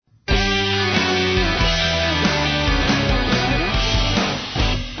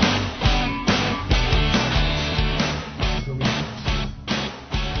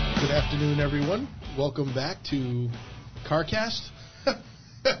everyone. Welcome back to CarCast.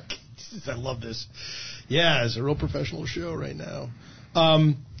 I love this. Yeah, it's a real professional show right now.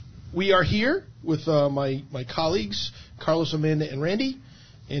 We are here with my colleagues, Carlos, Amanda, and Randy,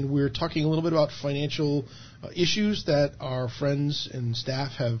 and we're talking a little bit about financial issues that our friends and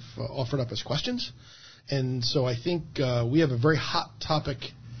staff have offered up as questions. And so I think we have a very hot topic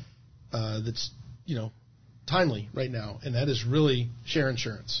that's, timely right now, and that is really share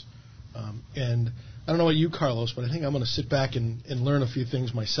insurance. And I don't know about you, Carlos, but I think I'm going to sit back and learn a few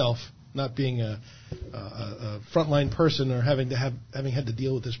things myself, not being a frontline person or having had to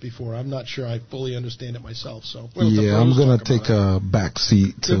deal with this before. I'm not sure I fully understand it myself. So I'm going to take a back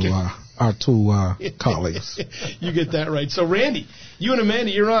seat to our two colleagues. You get that right. So, Randy, you and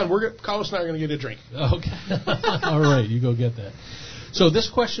Amanda, you're on. Carlos and I are going to get a drink. Okay. All right, you go get that. So this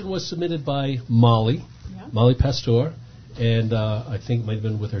question was submitted by Molly Pastor, and I think it might have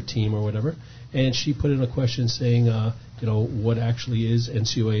been with her team or whatever. And she put in a question saying, what actually is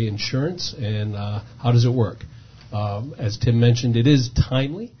NCUA insurance and how does it work? As Tim mentioned, it is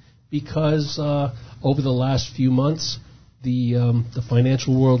timely because over the last few months, the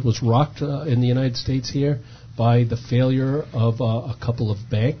financial world was rocked in the United States here by the failure of a couple of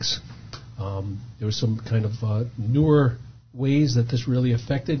banks. There was some kind of newer ways that this really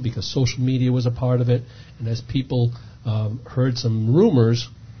affected because social media was a part of it, and as people heard some rumors,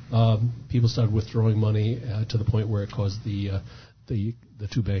 people started withdrawing money to the point where it caused the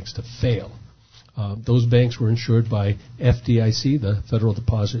two banks to fail. Those banks were insured by FDIC, the Federal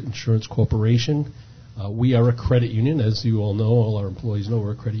Deposit Insurance Corporation. We are a credit union, as you all know, all our employees know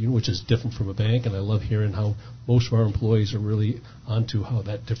we're a credit union, which is different from a bank, and I love hearing how most of our employees are really onto how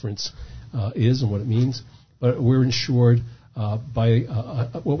that difference is and what it means. But we're insured by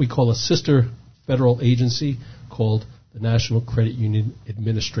what we call a sister federal agency called the National Credit Union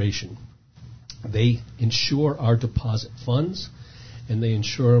Administration. They insure our deposit funds, and they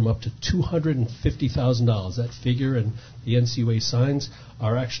insure them up to $250,000. That figure and the NCUA signs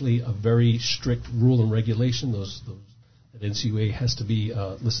are actually a very strict rule and regulation. That NCUA has to be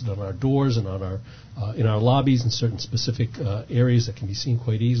listed on our doors and on our in our lobbies in certain specific areas that can be seen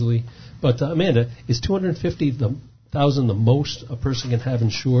quite easily. But Amanda, is $250,000 the most a person can have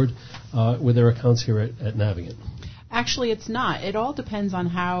insured with their accounts here at Navigant? Actually, it's not. It all depends on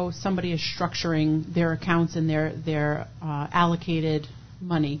how somebody is structuring their accounts and their allocated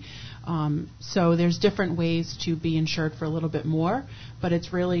money. So there's different ways to be insured for a little bit more, but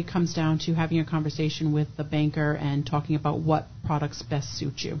it really comes down to having a conversation with the banker and talking about what products best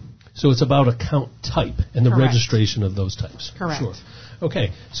suit you. So it's about account type and the Correct. Registration of those types. Correct. Sure.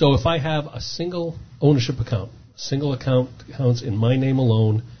 Okay. So if I have a single ownership account, single accounts in my name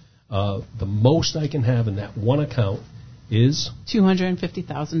alone, the most I can have in that one account is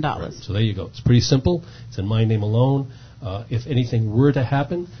 $250,000. So there you go. It's pretty simple. It's in my name alone. If anything were to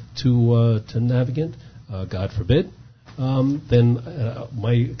happen to Navigant, God forbid, then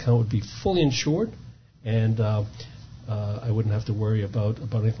my account would be fully insured, and I wouldn't have to worry about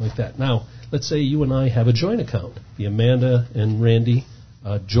anything like that. Now, let's say you and I have a joint account, the Amanda and Randy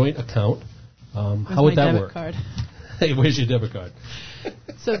joint account. How would that work? Card. Hey, where's your debit card?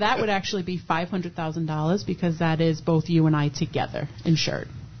 So that would actually be $500,000 because that is both you and I together insured.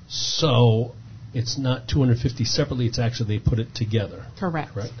 So it's not $250 separately. It's actually they put it together.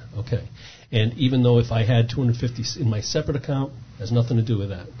 Correct. Okay. And even though if I had $250 in my separate account, has nothing to do with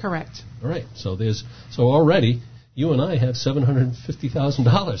that. Correct. All right. So already you and I have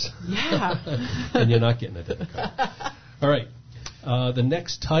 $750,000. Yeah. And you're not getting a debit card. All right. The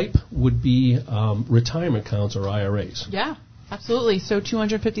next type would be retirement accounts or IRAs. Yeah, absolutely. So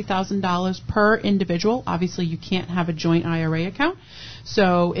 $250,000 per individual. Obviously, you can't have a joint IRA account.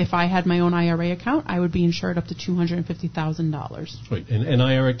 So if I had my own IRA account, I would be insured up to $250,000. Right. And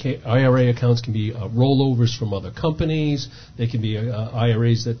IRA accounts can be rollovers from other companies. They can be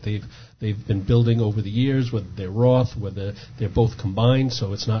IRAs that they've been building over the years, whether they're Roth, whether they're both combined.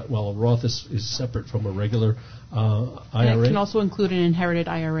 So it's not, a Roth is separate from a regular IRA. And it can also include an inherited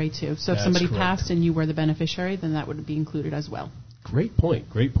IRA, too. So if somebody correct. passed and you were the beneficiary, then that would be included as well. Great point.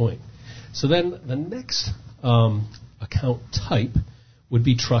 So then the next account type would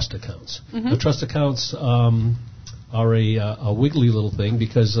be trust accounts. Mm-hmm. Now, trust accounts are a wiggly little thing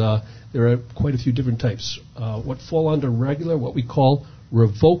because there are quite a few different types. What fall under regular, what we call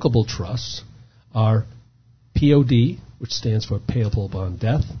revocable trusts, are POD, which stands for payable upon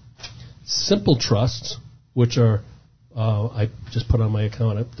death. Simple trusts, which are, I just put on my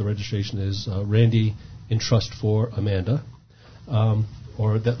account, the registration is Randy in trust for Amanda.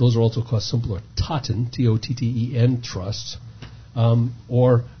 Those are also called simpler Totten, Totten trusts,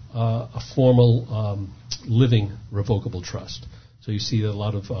 or a formal living revocable trust. So you see a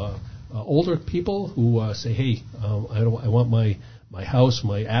lot of older people who say, "Hey, I want my house,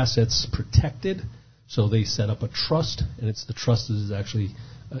 my assets protected." So they set up a trust, and it's the trust that is actually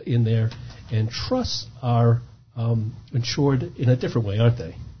in there. And trusts are insured in a different way, aren't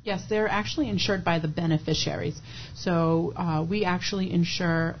they? Yes, they're actually insured by the beneficiaries. So we actually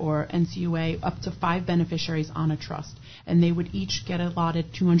insure, or NCUA, up to 5 beneficiaries on a trust, and they would each get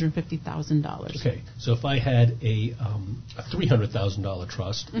allotted $250,000. Okay, so if I had a $300,000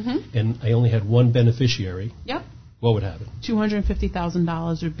 trust and I only had one beneficiary, Yep. what would happen?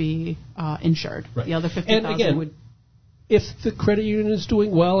 $250,000 would be insured. Right. The other And $50,000 again, would. If the credit union is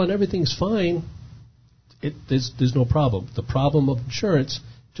doing well and everything's fine, there's no problem. The problem of insurance,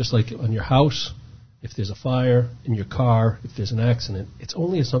 just like on your house, if there's a fire, in your car, if there's an accident, it's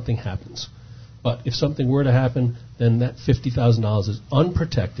only if something happens. But if something were to happen, then that $50,000 is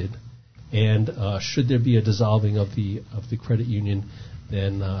unprotected, and should there be a dissolving of the credit union,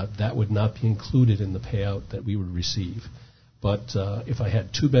 then that would not be included in the payout that we would receive. But if I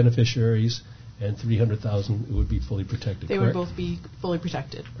had 2 beneficiaries and $300,000, it would be fully protected. They correct? would both be fully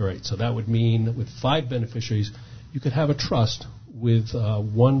protected. All right, so that would mean with 5 beneficiaries, you could have a trust with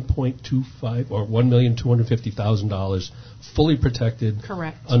 $1.25 or $1,250,000 fully protected.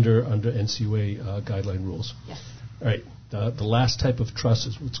 Correct. Under NCUA guideline rules. Yes. All right. The last type of trust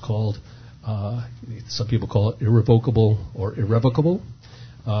is what's called, some people call it irrevocable or irrevocable,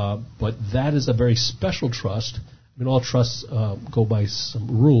 but that is a very special trust. I mean, all trusts go by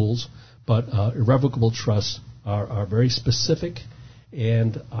some rules, but irrevocable trusts are very specific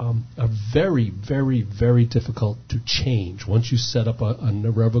and are very, very, very difficult to change. Once you set up an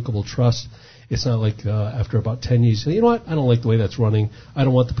irrevocable trust, it's not like after about 10 years, you say, you know what, I don't like the way that's running. I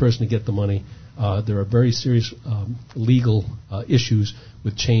don't want the person to get the money. There are very serious legal issues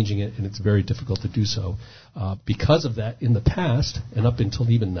with changing it, and it's very difficult to do so. Because of that, in the past, and up until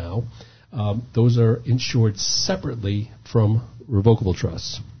even now, those are insured separately from revocable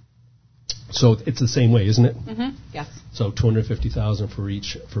trusts. So it's the same way, isn't it? Mm-hmm. Yes. So $250,000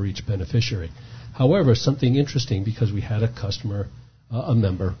 for each beneficiary. However, something interesting, because we had a customer, a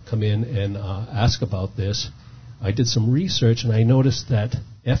member, come in and ask about this. I did some research and I noticed that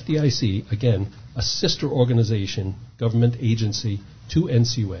FDIC, again, a sister organization, government agency to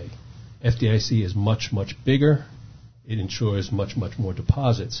NCUA. FDIC is much, much bigger. It insures much, much more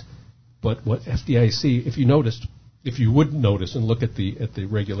deposits. But what FDIC, if you would notice and look at the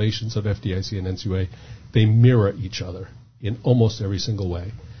regulations of FDIC and NCUA, they mirror each other in almost every single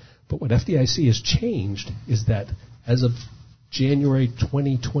way. But what FDIC has changed is that as of January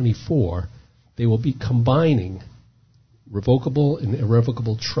 2024, they will be combining revocable and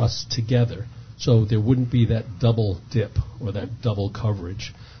irrevocable trusts together. So there wouldn't be that double dip or that double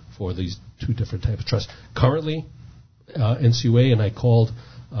coverage for these 2 different types of trusts. Currently, NCUA, and I called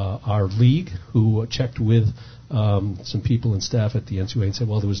our league, who checked with some people and staff at the NCUA and said,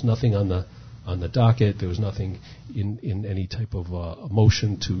 well, there was nothing on the docket. There was nothing in any type of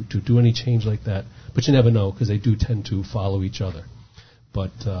motion to do any change like that. But you never know, because they do tend to follow each other.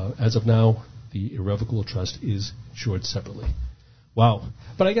 But as of now, the irrevocable trust is insured separately. Wow.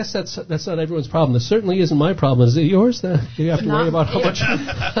 But I guess that's not everyone's problem. It certainly isn't my problem. Is it yours? Do you have to worry about how much?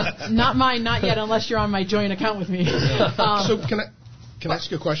 Not mine, not yet, unless you're on my joint account with me. So can I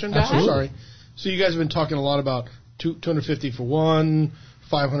ask you a question? Absolutely. Sorry. So you guys have been talking a lot about $250 for one,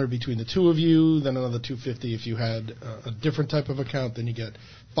 $500 between the 2 of you, then another $250 if you had a different type of account. Then you get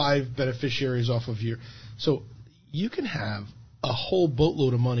 5 beneficiaries off of your. So you can have a whole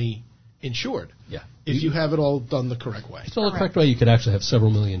boatload of money insured. Yeah. If you have it all done the correct way. It's all the correct way. You could actually have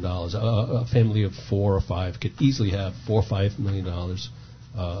several $1 million. A family of 4 or 5 could easily have $4 or $5 million,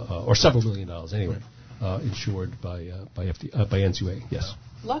 or several $1 million anyway, insured by NCUA. Yes.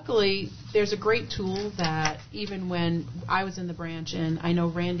 Luckily, there's a great tool that even when I was in the branch, and I know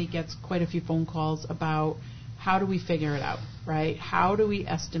Randy gets quite a few phone calls about how do we figure it out, right? How do we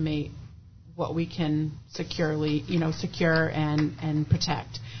estimate what we can secure and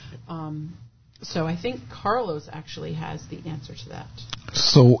protect? So I think Carlos actually has the answer to that.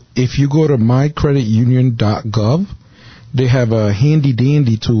 So if you go to mycreditunion.gov, they have a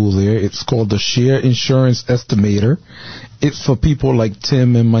handy-dandy tool there. It's called the Share Insurance Estimator. It's for people like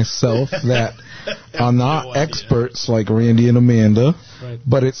Tim and myself that are not experts like Randy and Amanda, right.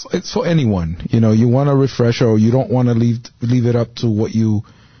 But it's for anyone. You want a refresher, or you don't want to leave it up to what you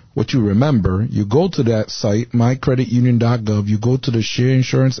remember. You go to that site, mycreditunion.gov. You go to the Share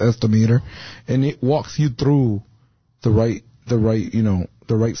Insurance Estimator, and it walks you through the right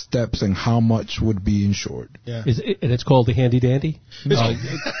the right steps and how much would be insured. Yeah. And it's called the Handy Dandy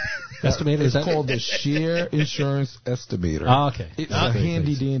estimator. It's called the Share Insurance Estimator. Okay. It's a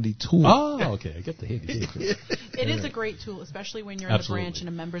handy dandy tool. Oh, okay. I get the handy dandy. It is a great tool, especially when you're in the branch and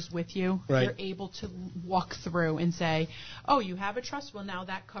a member's with you. Right. You're able to walk through and say, oh, you have a trust? Well, now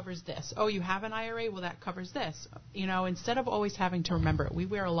that covers this. Oh, you have an IRA? Well, that covers this. You know, instead of always having to remember it. We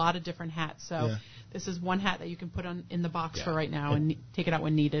wear a lot of different hats, so this is one hat that you can put on in the box for right now and take it out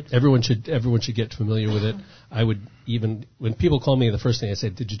when needed. Everyone should get familiar with it. I would even, when people call me, the first thing I say,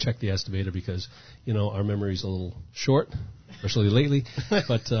 did you check the estimator? Because, you know, our memory's a little short, especially lately.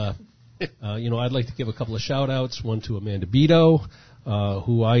 But, you know, I'd like to give a couple of shout-outs, one to Amanda Beto,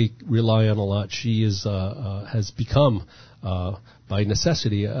 who I rely on a lot. She has become, by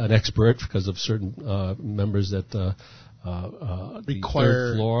necessity, an expert because of certain members that the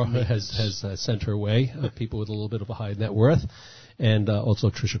third floor has sent her way, people with a little bit of a high net worth. And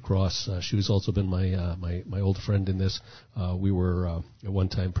also Tricia Cross. She's also been my old friend in this. We were at one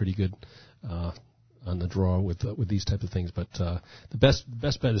time pretty good on the draw with these type of things. But the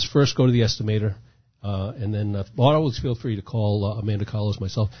best bet is first go to the estimator, and then always feel free to call Amanda Carlos,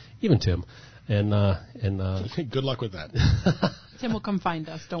 myself, even Tim. And good luck with that. Tim will come find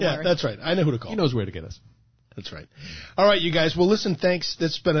us. Don't worry. Yeah, that's right. I know who to call. He knows where to get us. That's right. All right, you guys. Well, listen. Thanks.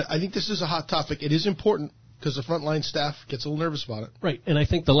 I think this is a hot topic. It is important because the frontline staff gets a little nervous about it. Right. And I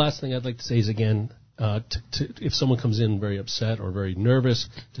think the last thing I'd like to say is, again, if someone comes in very upset or very nervous,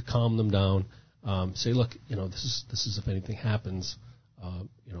 to calm them down. Say, look, you know, this is if anything happens,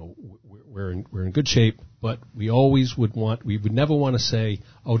 you know, we're in good shape, but we would never want to say,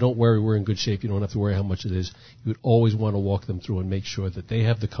 oh, don't worry, we're in good shape. You don't have to worry how much it is. You would always want to walk them through and make sure that they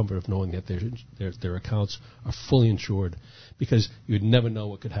have the comfort of knowing that their accounts are fully insured, because you would never know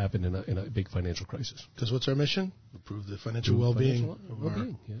what could happen in a big financial crisis. Because what's our mission? Improve the financial well-being of our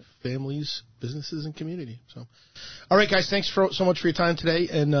families, businesses, and community. So, all right, guys, thanks so much for your time today.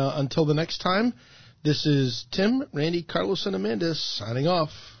 And until the next time, this is Tim, Randy, Carlos, and Amanda signing off.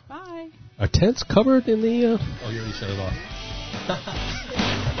 Bye. Are tents covered in the... Oh, you already shut it off.